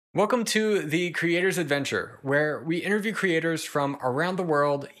Welcome to the Creator's Adventure, where we interview creators from around the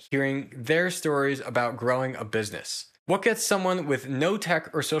world, hearing their stories about growing a business. What gets someone with no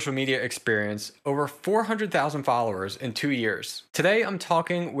tech or social media experience over 400,000 followers in 2 years? Today, I'm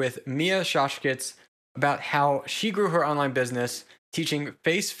talking with Mia Soskic about how she grew her online business teaching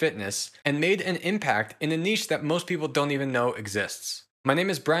face fitness and made an impact in a niche that most people don't even know exists. My name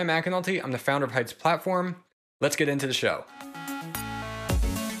is Brian McAnulty. I'm the founder of Heights Platform. Let's get into the show.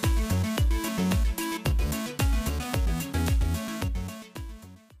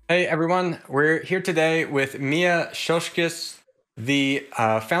 Hey everyone, we're here today with Mia Soskic, the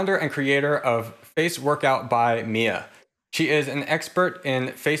founder and creator of Face Workout by Mia. She is an expert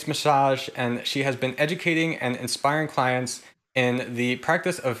in face massage, and she has been educating and inspiring clients in the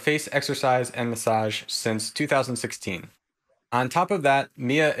practice of face exercise and massage since 2016. On top of that,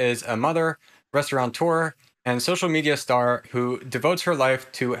 Mia is a mother, restaurateur, and social media star who devotes her life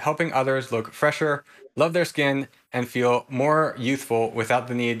to helping others look fresher, love their skin, and feel more youthful without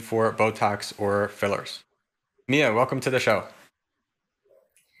the need for Botox or fillers. Mia, welcome to the show.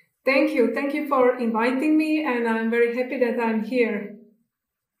 Thank you. Thank you for inviting me, and I'm very happy that I'm here.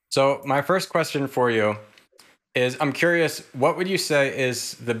 So my first question for you is, I'm curious, what would you say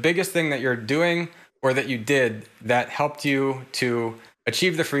is the biggest thing that you're doing or that you did that helped you to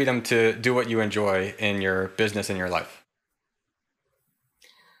achieve the freedom to do what you enjoy in your business and your life?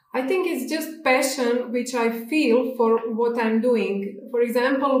 I think it's just passion which I feel for what I'm doing. For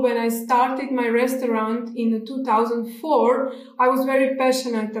example, when I started my restaurant in 2004, I was very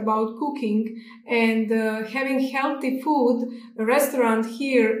passionate about cooking and having healthy food. A restaurant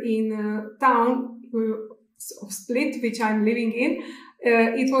here in town of Split, which I'm living in,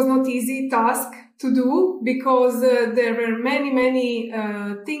 it was not easy task to do because there were many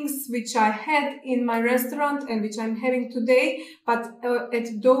things which I had in my restaurant and which I'm having today, but at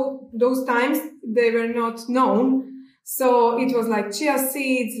those times they were not known. So it was like chia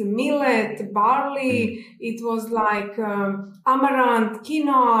seeds, millet, barley. It was like amaranth,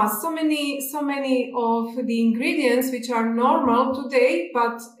 quinoa, so many of the ingredients which are normal today,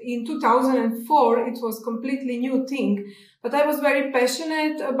 but in 2004 it was completely new thing. But I was very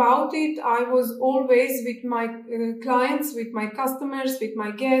passionate about it. I was always with my clients, with my customers, with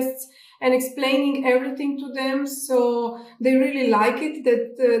my guests, and explaining everything to them. So they really like it,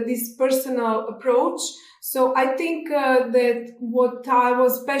 that this personal approach. So I think that what I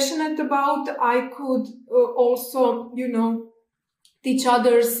was passionate about, I could also, teach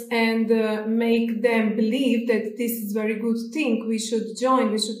others and make them believe that this is a very good thing. We should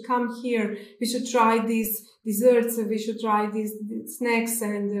join, we should come here, we should try these desserts, we should try these snacks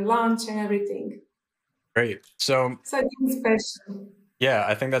and lunch and everything. Great. So I think it's passion. Yeah,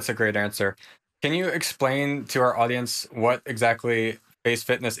 I think that's a great answer. Can you explain to our audience what exactly face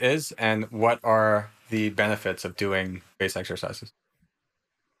fitness is and what are the benefits of doing face exercises?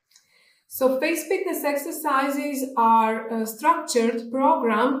 So face fitness exercises are a structured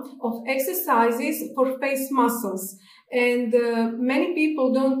program of exercises for face muscles. And many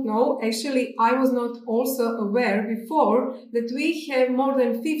people don't know, actually I was not also aware before, that we have more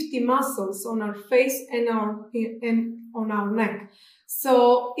than 50 muscles on our face and on our neck.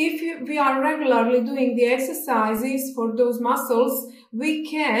 So if we are regularly doing the exercises for those muscles, we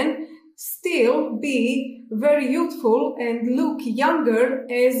can still be very youthful and look younger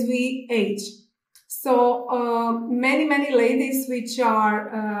as we age. So many ladies which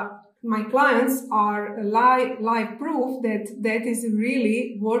are my clients are live proof that that is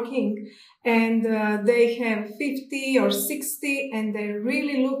really working, and they have 50 or 60 and they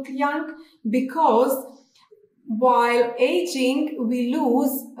really look young, because while aging we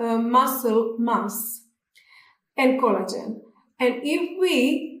lose muscle mass and collagen. And if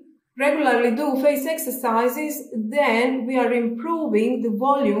we regularly do face exercises, then we are improving the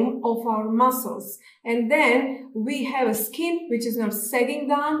volume of our muscles. And then we have a skin which is not sagging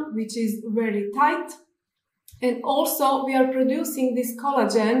down, which is very tight. And also we are producing this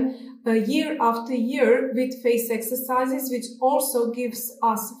collagen year after year with face exercises, which also gives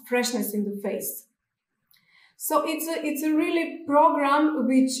us freshness in the face. So it's a really program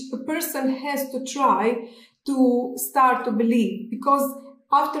which a person has to try to start to believe, because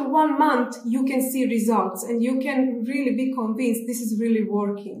after 1 month, you can see results and you can really be convinced this is really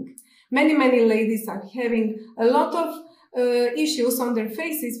working. Many ladies are having a lot of issues on their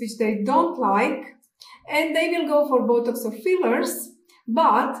faces which they don't like, and they will go for Botox or fillers,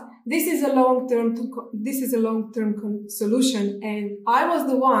 but this is a long-term solution, and I was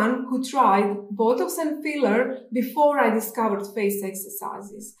the one who tried Botox and filler before I discovered face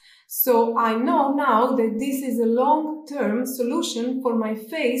exercises. So I know now that this is a long-term solution for my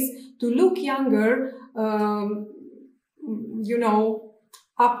face to look younger,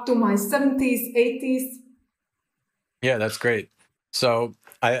 up to my 70s, 80s. Yeah, that's great. So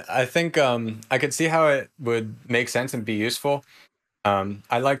I think I could see how it would make sense and be useful.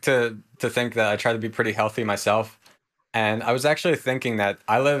 I like to think that I try to be pretty healthy myself. And I was actually thinking that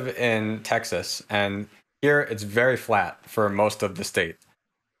I live in Texas, and here it's very flat for most of the state.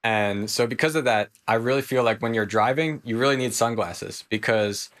 And so because of that, I really feel like when you're driving, you really need sunglasses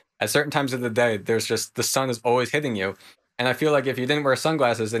because at certain times of the day, there's just the sun is always hitting you. And I feel like if you didn't wear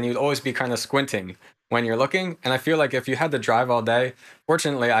sunglasses, then you'd always be kind of squinting when you're looking. And I feel like if you had to drive all day,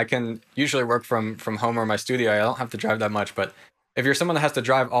 fortunately, I can usually work from home or my studio. I don't have to drive that much. But if you're someone that has to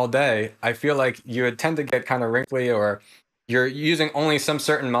drive all day, I feel like you would tend to get kind of wrinkly or you're using only some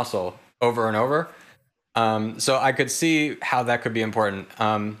certain muscle over and over. So I could see how that could be important.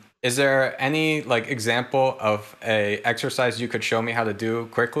 Is there any like example of a exercise you could show me how to do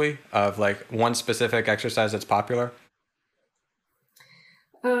quickly of like one specific exercise that's popular?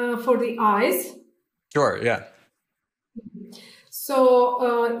 For the eyes. Sure, yeah. So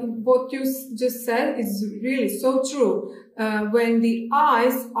what you just said is really so true. When the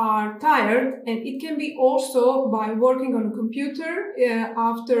eyes are tired, and it can be also by working on a computer,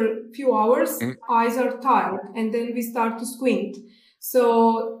 after a few hours, eyes are tired, and then we start to squint.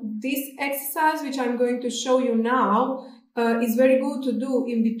 So this exercise, which I'm going to show you now, is very good to do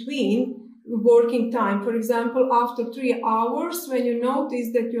in between working time. For example, after 3 hours, when you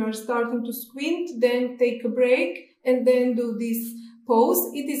notice that you are starting to squint, then take a break and then do this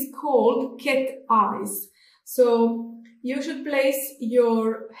pose. It is called cat eyes. So you should place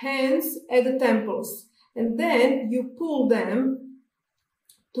your hands at the temples and then you pull them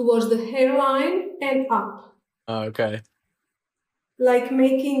towards the hairline and up. Okay. Like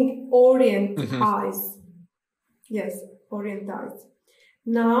making orient eyes. Yes, orient eyes.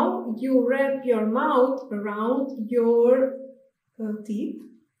 Now you wrap your mouth around your teeth.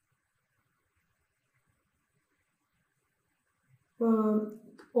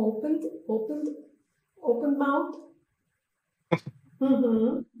 Open mouth.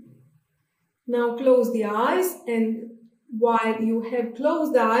 Now close the eyes, and while you have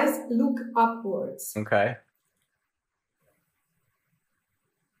closed eyes, look upwards. Okay.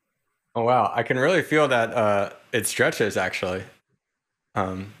 Oh wow, I can really feel that it stretches actually.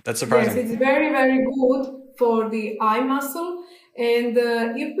 That's surprising. Yes, it's very, very good for the eye muscle. And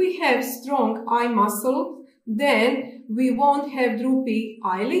if we have strong eye muscle, then we won't have droopy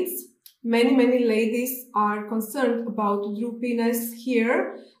eyelids. Many ladies are concerned about droopiness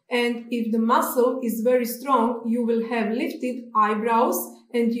here. And if the muscle is very strong, you will have lifted eyebrows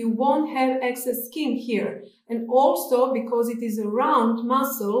and you won't have excess skin here. And also, because it is a round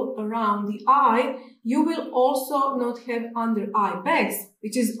muscle around the eye, you will also not have under eye bags,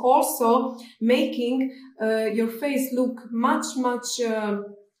 which is also making your face look much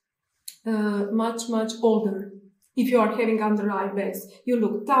older. If you are having under eye bags, you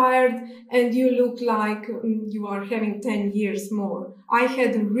look tired and you look like you are having 10 years more. I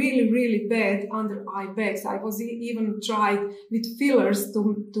had really bad under eye bags. I was even tried with fillers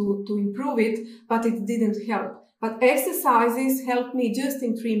to improve it, but it didn't help. But exercises helped me just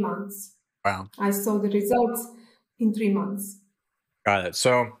in 3 months. Wow. I saw the results in 3 months. Got it.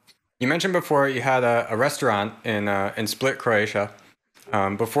 So you mentioned before you had a restaurant in Split, Croatia.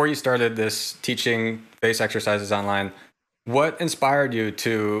 Before you started this teaching face exercises online, what inspired you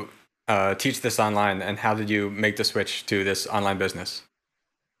to teach this online, and how did you make the switch to this online business?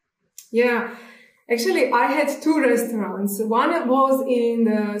 Yeah, actually, I had 2 restaurants. One was in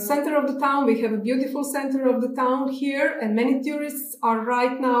the center of the town. We have a beautiful center of the town here, and many tourists are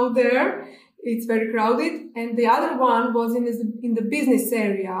right now there. It's very crowded. And the other one was in the business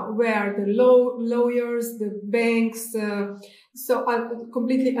area, where the lawyers, the banks, so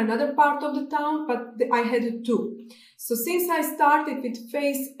completely another part of the town, but I had 2. So since I started with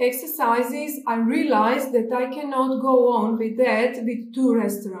face exercises, I realized that I cannot go on with that with 2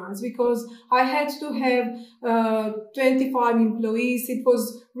 restaurants, because I had to have 25 employees. It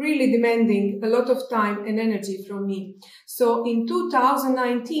was really demanding a lot of time and energy from me. So in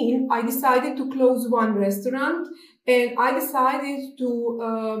 2019, I decided to close 1 restaurant, and I decided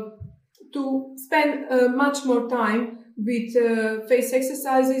to spend much more time with face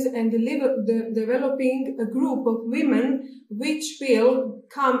exercises and developing a group of women which will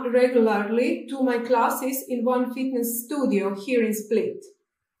come regularly to my classes in one fitness studio here in Split.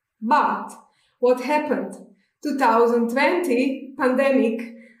 But what happened? 2020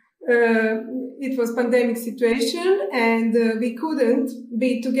 pandemic. It was pandemic situation, and we couldn't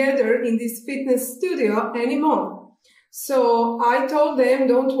be together in this fitness studio anymore. So I told them,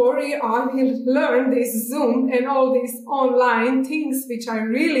 don't worry, I will learn this Zoom and all these online things, which I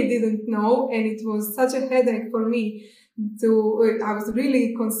really didn't know. And it was such a headache for me I was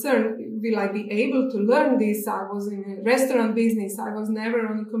really concerned, will I be able to learn this? I was in a restaurant business. I was never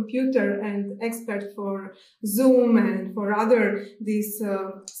on a computer and expert for Zoom and for other these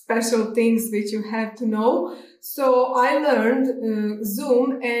special things which you have to know. So I learned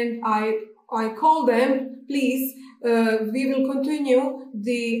Zoom, and I called them, please, we will continue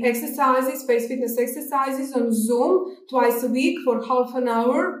the exercises, face fitness exercises on Zoom twice a week for half an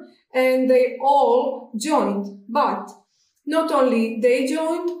hour. And they all joined. But not only they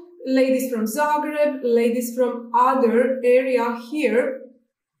joined, ladies from Zagreb, ladies from other area here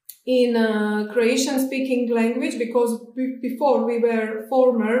in Croatian speaking language, because before we were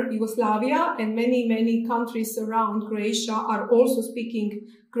former Yugoslavia, and many countries around Croatia are also speaking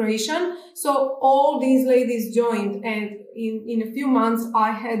Croatian. So all these ladies joined, and in a few months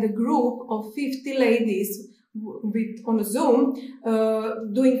I had a group of 50 ladies on a Zoom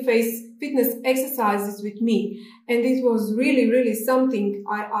doing face fitness exercises with me. And it was really something.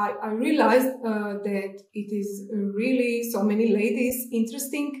 I realized that it is really so many ladies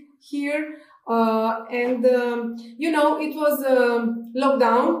interesting here. It was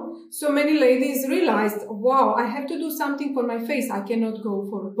lockdown. So many ladies realized, wow, I have to do something for my face. I cannot go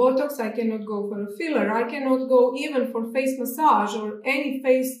for Botox. I cannot go for a filler. I cannot go even for face massage or any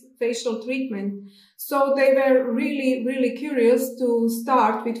facial treatment. So they were really curious to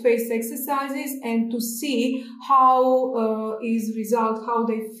start with face exercises and to see how is result, how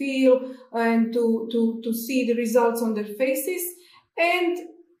they feel, and to see the results on their faces. And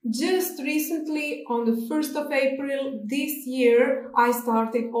just recently, on the 1st of April this year, I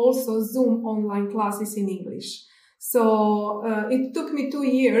started also Zoom online classes in English. So it took me 2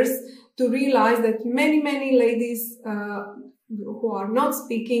 years to realize that many ladies who are not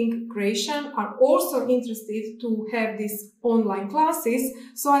speaking Croatian are also interested to have these online classes.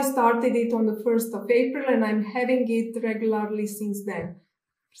 So I started it on the 1st of April, and I'm having it regularly since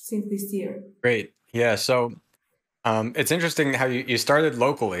this year. Great. Yeah. So it's interesting how you started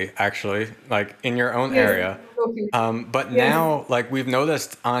locally, actually, like in your own area. But Yes. now, like we've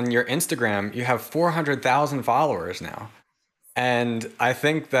noticed on your Instagram, you have 400,000 followers now. And I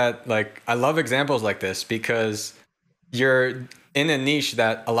think that like, I love examples like this because you're in a niche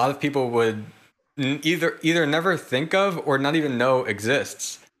that a lot of people would either never think of or not even know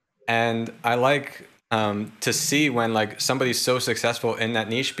exists. And I like to see when like somebody's so successful in that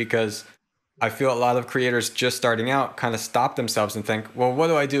niche, because I feel a lot of creators just starting out kind of stop themselves and think, well,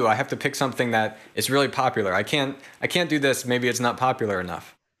 what do? I have to pick something that is really popular. I can't do this. Maybe it's not popular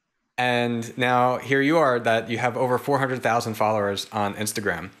enough. And now here you are, that you have over 400,000 followers on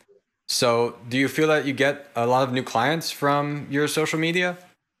Instagram. So do you feel that you get a lot of new clients from your social media?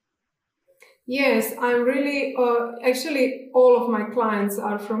 Yes, I'm really, actually, all of my clients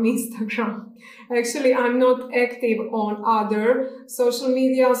are from Instagram. Actually, I'm not active on other social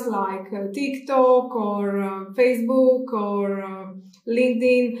medias like TikTok or Facebook or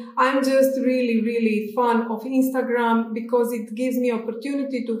LinkedIn. I'm just really fan of Instagram because it gives me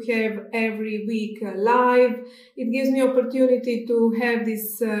opportunity to have every week live. It gives me opportunity to have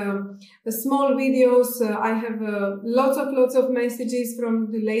these small videos. I have lots of messages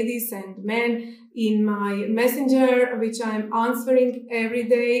from the ladies and men in my messenger, which I'm answering every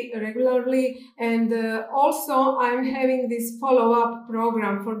day regularly. And also I'm having this follow-up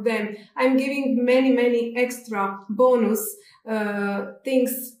program for them. I'm giving many extra bonus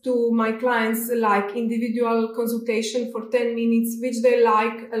things to my clients, like individual consultation for 10 minutes, which they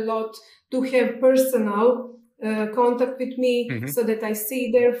like a lot, to have personal contact with me, so that I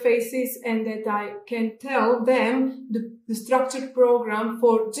see their faces and that I can tell them the structured program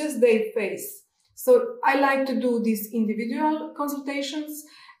for just their face. So I like to do these individual consultations,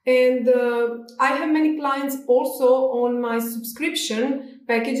 and I have many clients also on my subscription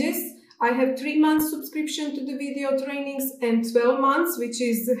packages. I have 3 months subscription to the video trainings and 12 months, which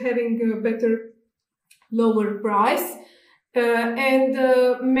is having a better, lower price.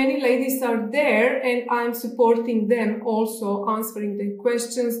 Many ladies are there, and I'm supporting them, also answering their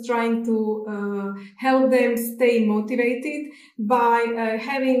questions, trying to help them stay motivated by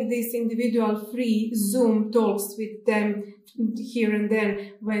having these individual free Zoom talks with them here and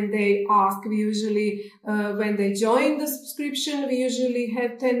then when they ask. We usually, when they join the subscription, we usually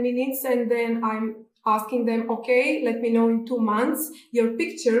have 10 minutes, and then I'm asking them, okay, let me know in 2 months your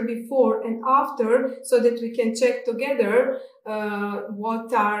picture before and after, so that we can check together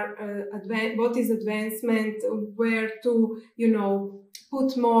what is advancement, where to,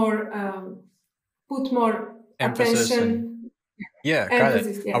 put more Emphasis and attention, yeah, got it.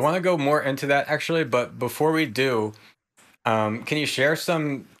 emphasis. I Yes. want to go more into that actually, but before we do, can you share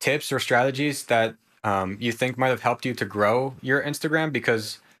some tips or strategies that you think might have helped you to grow your Instagram?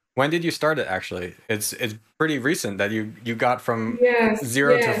 Because when did you start it actually? It's pretty recent that you got from Yes,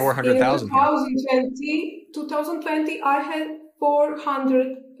 0 to yes. In 400,000 here. 2020, I had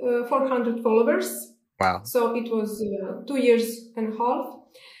 400 followers. Wow. So it was 2 years and a half.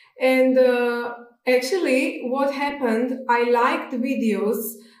 And actually, what happened, I liked the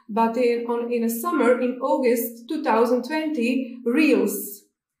videos, but in a summer, in August 2020, Reels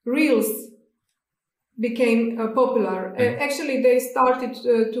became popular. Mhm. Actually, they started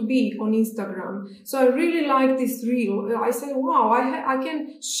to be on Instagram. So I really like this reel. I said, wow, I can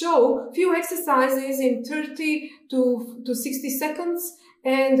show few exercises in 30 to 60 seconds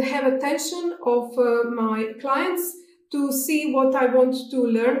and have attention of my clients to see what I want to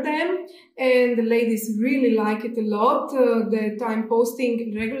learn them. And the ladies really like it a lot, that I'm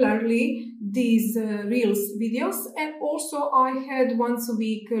posting regularly these Reels videos. And also I had once a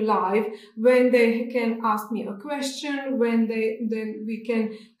week live when they can ask me a question, then we can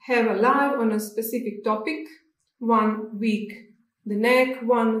have a live on a specific topic. 1 week the neck,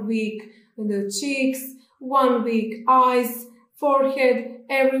 1 week the cheeks, 1 week eyes, forehead.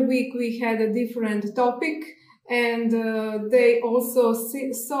 Every week we had a different topic, and they also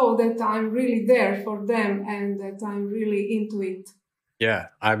saw that I'm really there for them and that I'm really into it. Yeah,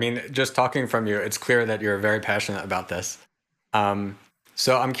 I mean, just talking from you, it's clear that you're very passionate about this.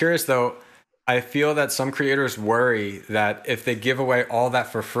 So I'm curious though, I feel that some creators worry that if they give away all that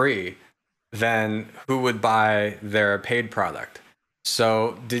for free, then who would buy their paid product?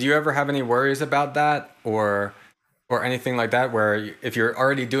 So did you ever have any worries about that or anything like that where if you're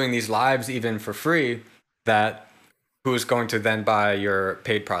already doing these lives even for free, that who's going to then buy your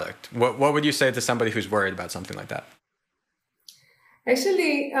paid product? What would you say to somebody who's worried about something like that?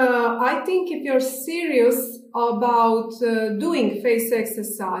 Actually, I think if you're serious about doing face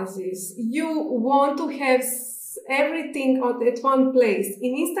exercises, you want to have everything at one place.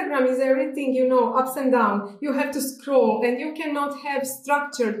 In Instagram is everything, ups and down. You have to scroll and you cannot have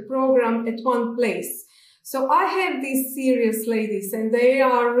structured program at one place. So I have these serious ladies and they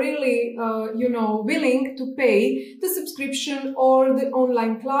are really, willing to pay the subscription or the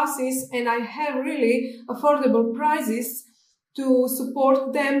online classes. And I have really affordable prices to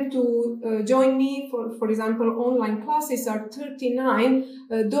support them to join me. For example, online classes are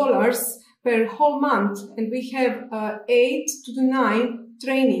 $39 per whole month, and we have 8 to 9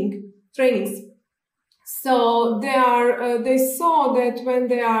 trainings. So they saw that when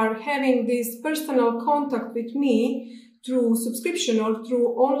they are having this personal contact with me through subscription or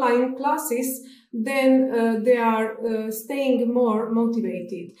through online classes, then they are staying more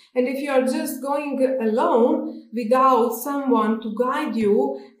motivated. And if you are just going alone without someone to guide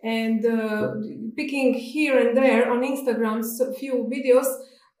you and picking here and there on Instagram a few videos,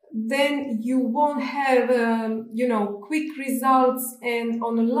 then you won't have, quick results, and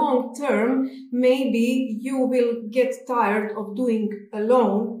on a long term, maybe you will get tired of doing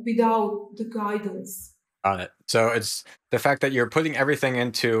alone without the guidance. Got it. So it's the fact that you're putting everything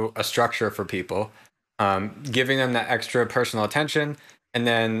into a structure for people, giving them that extra personal attention, and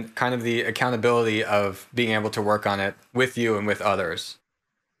then kind of the accountability of being able to work on it with you and with others.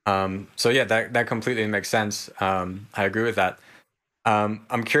 So yeah, that completely makes sense. I agree with that.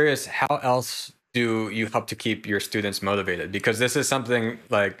 I'm curious, how else do you help to keep your students motivated? Because this is something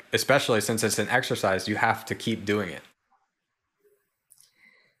like, especially since it's an exercise, you have to keep doing it.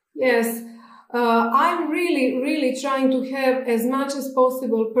 Yes, I'm really trying to have as much as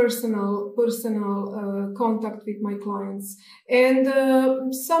possible personal contact with my clients. And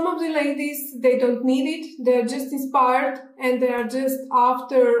some of the ladies, they don't need it. They're just inspired, and they are just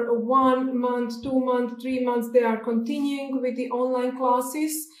after 1 month, 2 months, 3 months, they are continuing with the online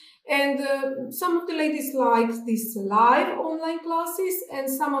classes. And some of the ladies like these live online classes, and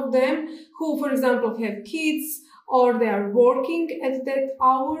some of them who, for example, have kids or they are working at that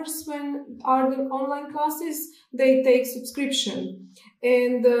hours when are the online classes, they take subscription.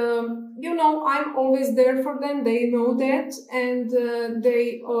 And, I'm always there for them. They know that, and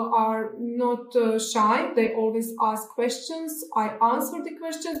they are not shy. They always ask questions. I answer the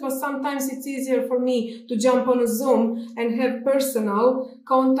questions, but sometimes it's easier for me to jump on a Zoom and have personal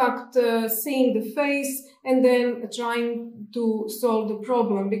contact, seeing the face, and then trying to solve the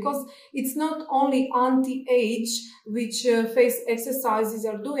problem, because it's not only anti-age which face exercises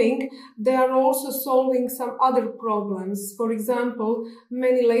are doing, they are also solving some other problems. For example,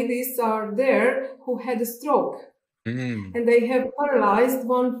 many ladies are there who had a stroke. And they have paralyzed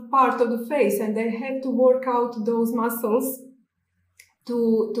one part of the face, and they have to work out those muscles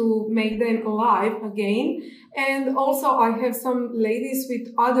to make them alive again. And also I have some ladies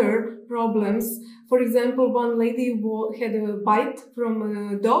with other problems. For example, one lady had a bite from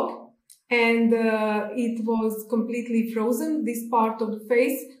a dog, and it was completely frozen, this part of the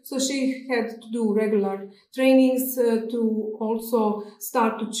face. So she had to do regular trainings to also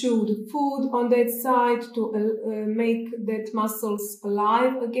start to chew the food on that side, to make that muscles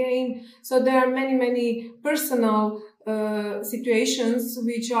alive again. So there are many, many personal situations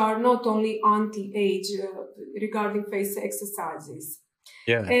which are not only anti-age regarding face exercises.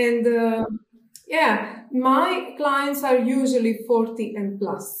 Yeah. And my clients are usually 40 and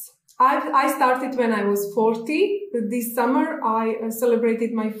plus. I started when I was 40. This summer, I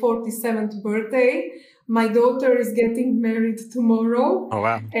celebrated my 47th birthday. My daughter is getting married tomorrow. Oh,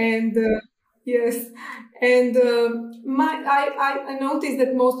 wow. And yes. And I noticed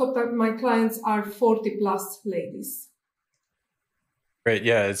that most of my clients are 40 plus ladies. Great.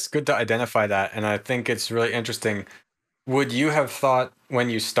 Yeah, it's good to identify that. And I think it's really interesting. Would you have thought when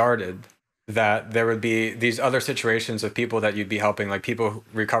you started that there would be these other situations of people that you'd be helping, like people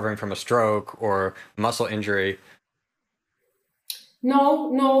recovering from a stroke or muscle injury? No.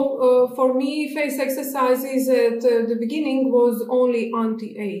 For me, face exercises at the beginning was only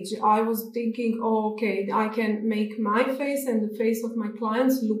anti-age. I was thinking, okay, I can make my face and the face of my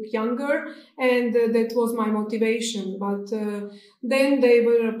clients look younger, and that was my motivation. But then they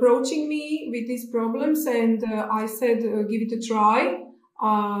were approaching me with these problems, and I said, give it a try.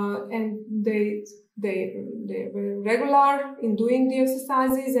 And they were regular in doing the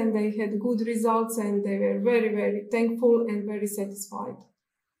exercises, and they had good results, and they were very, very thankful and very satisfied.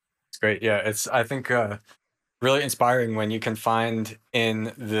 It's great. Yeah, it's, I think, really inspiring when you can find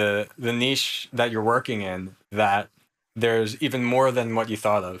in the niche that you're working in that there's even more than what you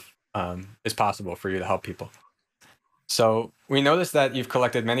thought of is possible for you to help people. So we noticed that you've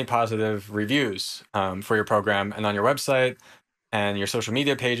collected many positive reviews for your program and on your website and your social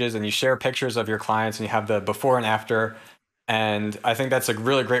media pages, and you share pictures of your clients and you have the before and after. And I think that's a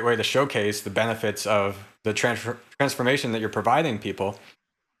really great way to showcase the benefits of the transformation that you're providing people.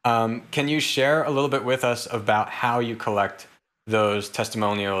 Can you share a little bit with us about how you collect those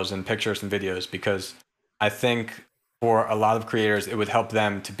testimonials and pictures and videos? Because I think for a lot of creators, it would help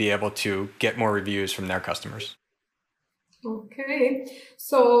them to be able to get more reviews from their customers. Okay,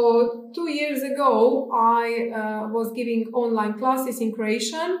 so 2 years ago, I was giving online classes in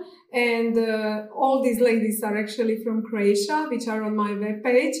Croatian, and all these ladies are actually from Croatia, which are on my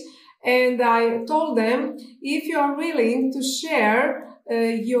webpage. And I told them, if you are willing to share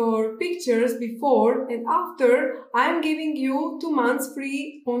your pictures before and after, I'm giving you 2 months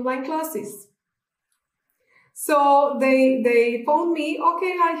free online classes. So they phoned me,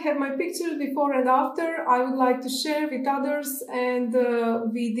 okay, I have my pictures before and after, I would like to share with others, and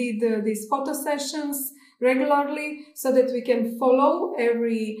we did these photo sessions regularly so that we can follow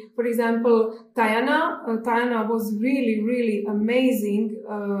for example, Tajana was really, really amazing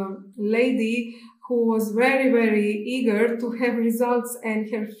lady who was very, very eager to have results, and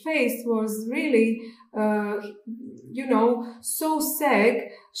her face was really so sad.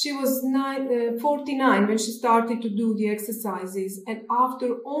 She was 49 when she started to do the exercises, and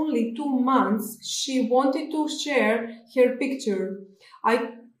after only 2 months, she wanted to share her picture.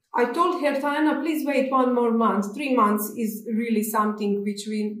 I told her, Tayana, please wait 1 more month. 3 months is really something which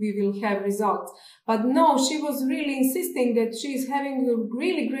we will have results. But no, she was really insisting that she is having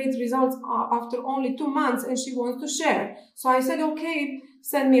really great results after only 2 months, and she wants to share. So I said, okay,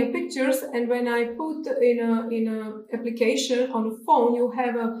 send me pictures. And when I put in a application on the phone, you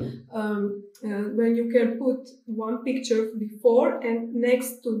have when you can put one picture before, and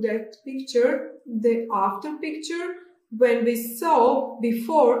next to that picture, the after picture. When we saw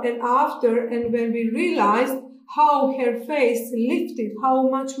before and after, and when we realized how her face lifted, how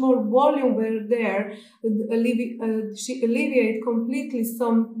much more volume were there, she alleviated completely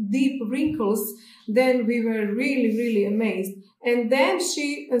some deep wrinkles, then we were really, really amazed. And then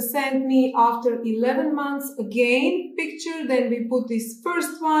she sent me after 11 months again picture, then we put this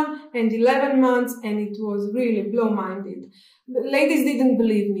first one and 11 months, and it was really blow-minded. The ladies didn't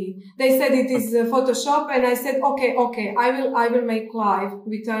believe me. They said it is Photoshop, and I said, okay, I will make live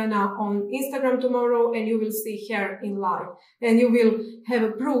with Anna on Instagram tomorrow, and you will see her in live. And you will have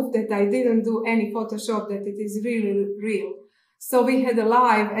a proof that I didn't do any Photoshop, that it is really real. So we had a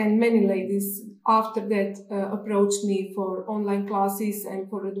live, and many ladies after that approached me for online classes and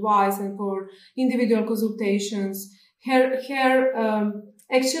for advice and for individual consultations.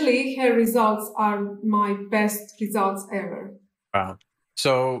 Actually, her results are my best results ever. Wow.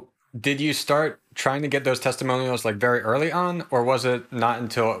 So did you start trying to get those testimonials like very early on, or was it not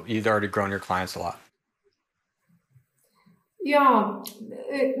until you'd already grown your clients a lot? Yeah,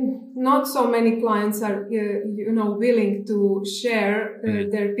 not so many clients are, willing to share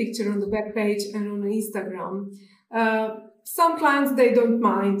their picture on the web page and on Instagram. Some clients, they don't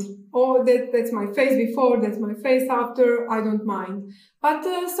mind. Oh, that's my face before, that's my face after, I don't mind. But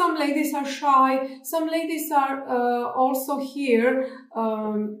some ladies are shy. Some ladies are also here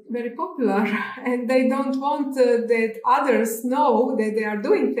very popular, and they don't want that others know that they are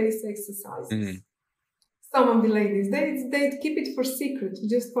doing face exercises. Some of the ladies, they keep it for secret,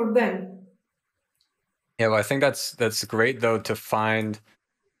 just for them. Yeah, well, I think that's great though to find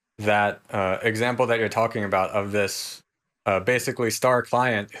that example that you're talking about of this basically star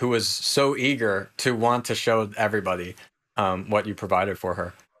client who was so eager to want to show everybody what you provided for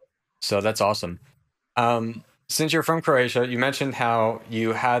her. So that's awesome. Since you're from Croatia, you mentioned how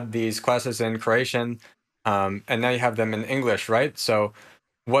you had these classes in Croatian, and now you have them in English, right? So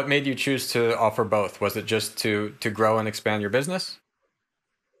what made you choose to offer both? Was it just to grow and expand your business?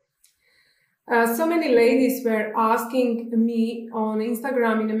 So many ladies were asking me on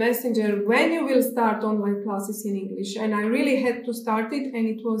Instagram in a messenger when you will start online classes in English, and I really had to start it, and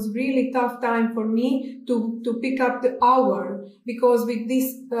it was really tough time for me to pick up the hour, because with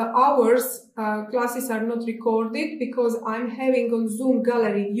these hours classes are not recorded, because I'm having on Zoom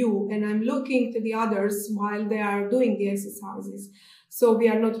gallery view and I'm looking to the others while they are doing the exercises. So we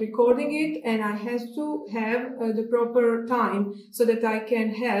are not recording it, and I have to have the proper time so that I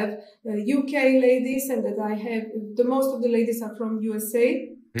can have UK ladies, and that I have the most of the ladies are from USA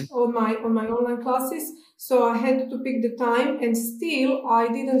on my online classes. So I had to pick the time, and still I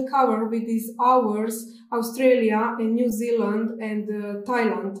didn't cover with these hours Australia and New Zealand and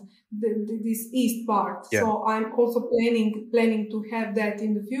Thailand, this east part. Yeah. So I'm also planning to have that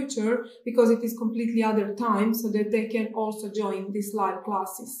in the future, because it is completely other time, so that they can also join these live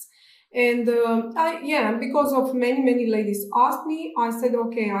classes. And because of many ladies asked me, I said,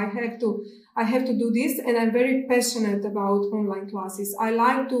 okay, I have to do this, and I'm very passionate about online classes. I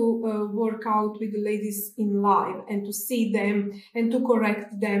like to work out with the ladies in live and to see them and to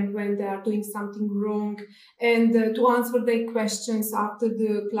correct them when they are doing something wrong, and to answer their questions after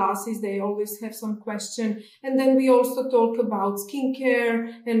the classes. They always have some question, and then we also talk about skincare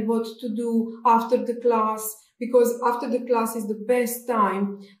and what to do after the class, because after the class is the best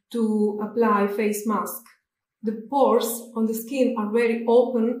time to apply face mask. The pores on the skin are very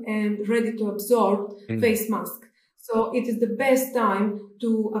open and ready to absorb face mask. So it is the best time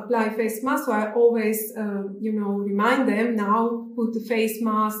to apply face mask. So I always, remind them now, put the face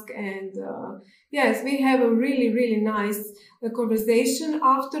mask. And yes, we have a really nice conversation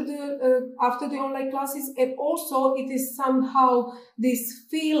after the online classes. And also it is somehow this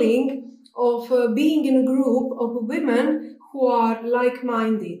feeling of being in a group of women who are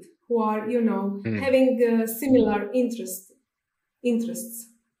like-minded, who are, having similar interests.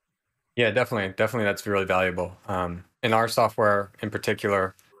 Yeah, definitely. Definitely that's really valuable. In our software in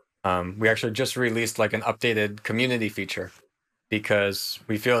particular, we actually just released like an updated community feature, because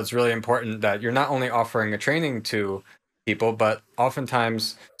we feel it's really important that you're not only offering a training to people, but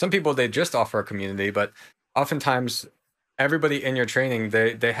oftentimes some people, they just offer a community, but oftentimes everybody in your training,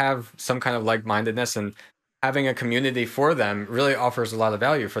 they have some kind of like-mindedness, and having a community for them really offers a lot of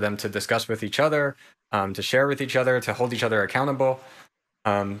value for them to discuss with each other, to share with each other, to hold each other accountable.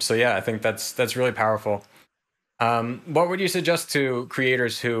 So yeah, I think that's really powerful. What would you suggest to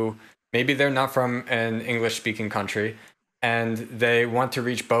creators who maybe they're not from an English-speaking country and they want to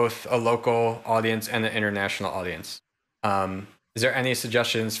reach both a local audience and an international audience? Is there any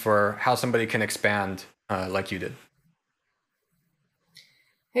suggestions for how somebody can expand like you did?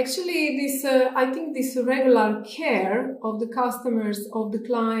 Actually, I think this regular care of the customers, of the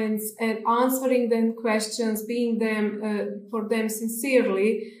clients, and answering them questions, being them for them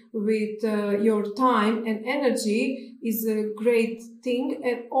sincerely with your time and energy is a great thing.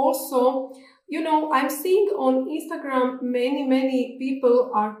 And also, I'm seeing on Instagram many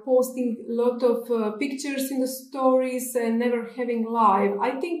people are posting a lot of pictures in the stories and never having live.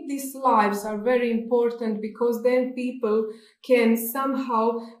 I think these lives are very important, because then people can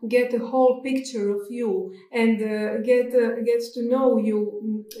somehow get a whole picture of you and get to know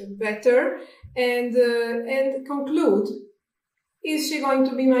you better, and conclude. is she going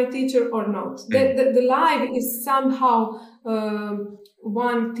to be my teacher or not? The live is somehow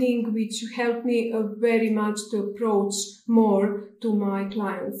one thing which helped me very much to approach more to my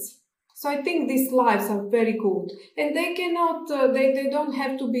clients. So I think these lives are very good, and they cannot, they don't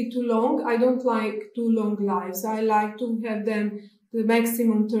have to be too long. I don't like too long lives. I like to have them the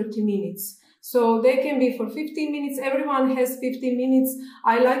maximum 30 minutes. So they can be for 15 minutes. Everyone has 15 minutes.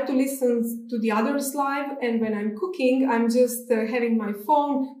 I like to listen to the others live. And when I'm cooking, I'm just having my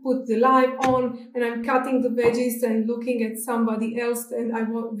phone, put the live on, and I'm cutting the veggies and looking at somebody else. And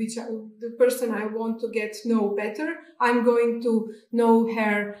the person I want to get to know better, I'm going to know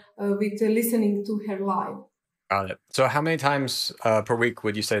her with listening to her live. Got it. So how many times per week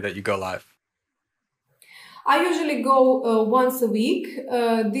would you say that you go live? I usually go once a week.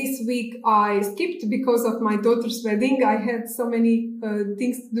 This week I skipped because of my daughter's wedding. I had so many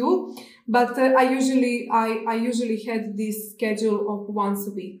things to do, but I usually had this schedule of once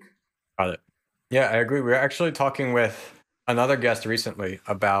a week. Got it. Yeah, I agree. We were actually talking with another guest recently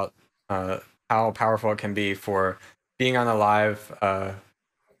about how powerful it can be for being on a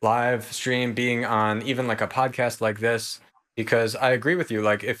live stream, being on even like a podcast like this. Because I agree with you.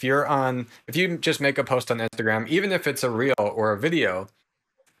 Like if you just make a post on Instagram, even if it's a reel or a video,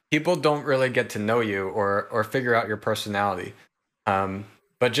 people don't really get to know you or figure out your personality.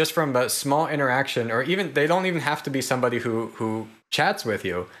 But just from a small interaction, or even they don't even have to be somebody who chats with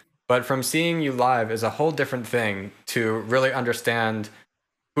you, but from seeing you live is a whole different thing to really understand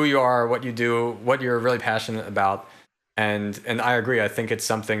who you are, what you do, what you're really passionate about. And I agree. I think it's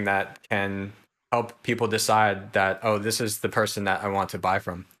something that can help people decide that, oh, this is the person that I want to buy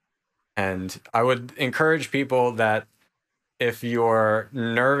from. And I would encourage people that if you're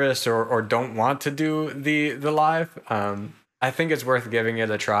nervous or don't want to do the live, I think it's worth giving it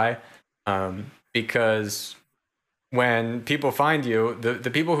a try, because when people find you,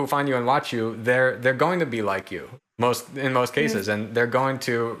 the people who find you and watch you, they're going to be like you in most cases, and they're going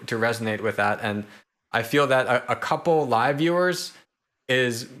to resonate with that. And I feel that a couple live viewers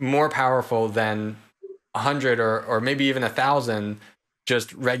is more powerful than 100 or maybe even 1,000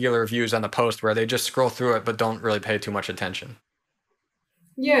 just regular views on the post where they just scroll through it but don't really pay too much attention.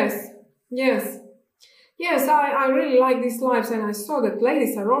 Yes, yes. Yes, I really like these lives, and I saw that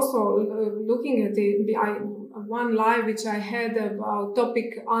ladies are also looking at it. One live which I had about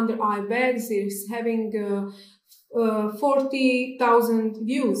topic under eye bags is having 40,000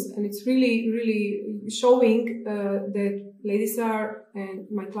 views, and it's really showing that ladies are and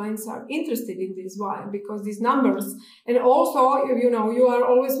my clients are interested in this. Why? Because these numbers, and also you are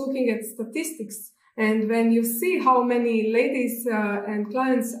always looking at statistics. And when you see how many ladies and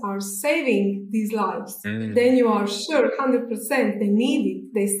clients are saving these lives, then you are sure 100% they need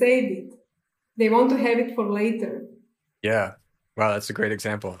it, they save it, they want to have it for later. Yeah. Wow, that's a great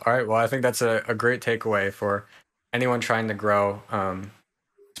example. All right. Well, I think that's a great takeaway for anyone trying to grow,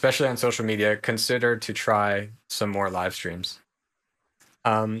 especially on social media. Consider to try some more live streams.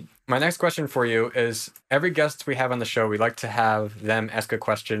 My next question for you is, every guest we have on the show, we like to have them ask a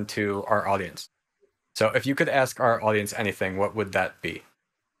question to our audience. So if you could ask our audience anything, what would that be?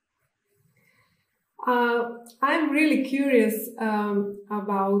 I'm really curious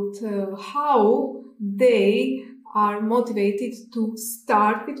about how they are motivated to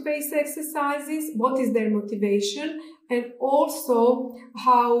start with face exercises, what is their motivation, and also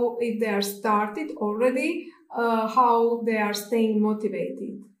how, if they are started already, how they are staying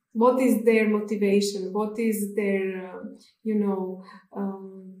motivated. What is their motivation? What is their,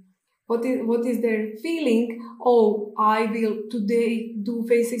 what is their feeling? Oh, I will today do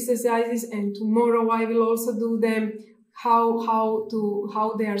face exercises and tomorrow I will also do them. How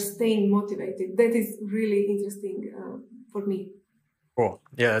they are staying motivated. That is really interesting for me. Cool.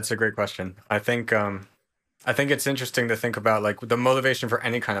 Yeah, that's a great question. I think it's interesting to think about like the motivation for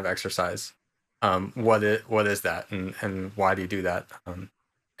any kind of exercise. What is that, and why do you do that?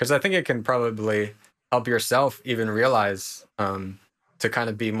 Because I think it can probably help yourself even realize to kind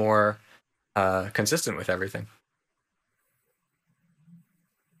of be more consistent with everything.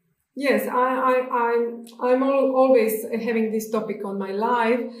 Yes, I'm always having this topic on my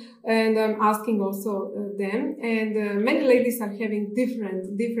live, and I'm asking also them. And many ladies are having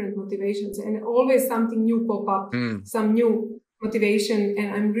different motivations, and always something new pop up, some new motivation,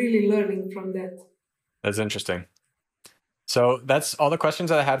 and I'm really learning from that. That's interesting. So that's all the questions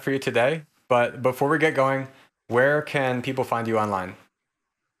that I had for you today. But before we get going, where can people find you online?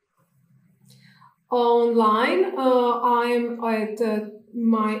 Online, I'm at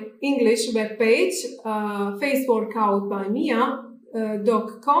my English webpage,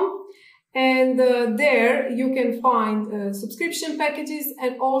 faceworkoutbymia.com, And there you can find subscription packages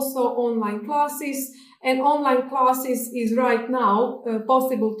and also online classes. And online classes is right now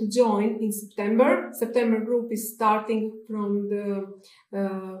possible to join in September. September group is starting from the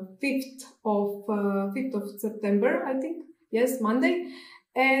 5th of September, I think. Yes, Monday.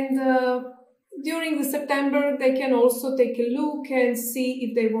 And during the September, they can also take a look and see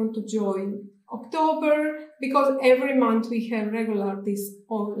if they want to join October, because every month we have regular these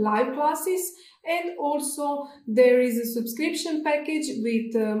live classes. And also there is a subscription package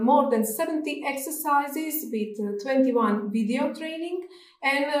with more than 70 exercises with 21 video training.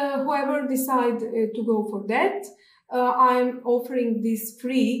 And whoever decide to go for that, I'm offering this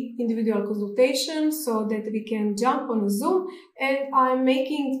free individual consultation so that we can jump on a Zoom, and I'm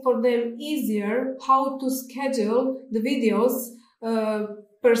making for them easier how to schedule the videos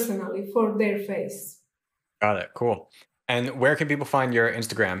personally for their face. Got it. Cool. And where can people find your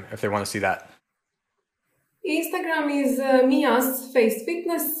Instagram if they want to see that? Instagram is Mia's Face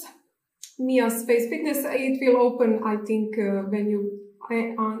Fitness. Mia's Face Fitness. It will open, I think, when you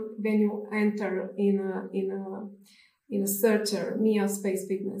enter in a searcher, Mia's Face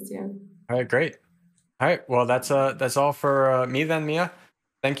Fitness. Yeah. All right. Great. All right. Well, that's all for me then, Mia.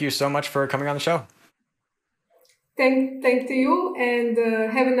 Thank you so much for coming on the show. Thank to you, and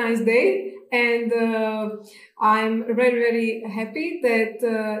have a nice day. And I'm very, very happy that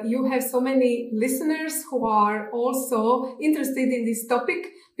you have so many listeners who are also interested in this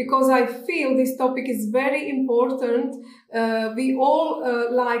topic, because I feel this topic is very important. We all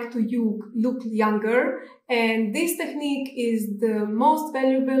like to look younger, and this technique is the most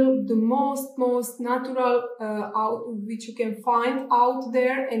valuable, the most natural which you can find out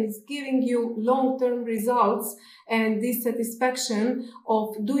there, and it's giving you long-term results and this satisfaction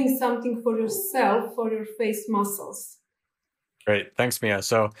of doing something for yourself, for your face muscles. Great. Thanks, Mia.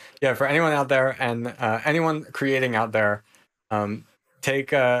 So yeah, for anyone out there and anyone creating out there,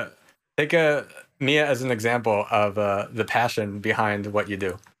 take Mia as an example of the passion behind what you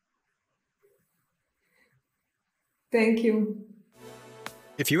do. Thank you.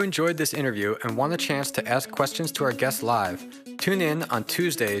 If you enjoyed this interview and want a chance to ask questions to our guests live, tune in on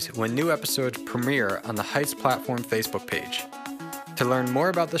Tuesdays when new episodes premiere on the Heights Platform Facebook page. To learn more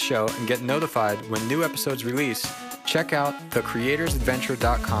about the show and get notified when new episodes release, check out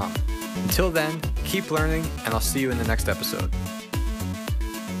thecreatorsadventure.com. Until then, keep learning, and I'll see you in the next episode.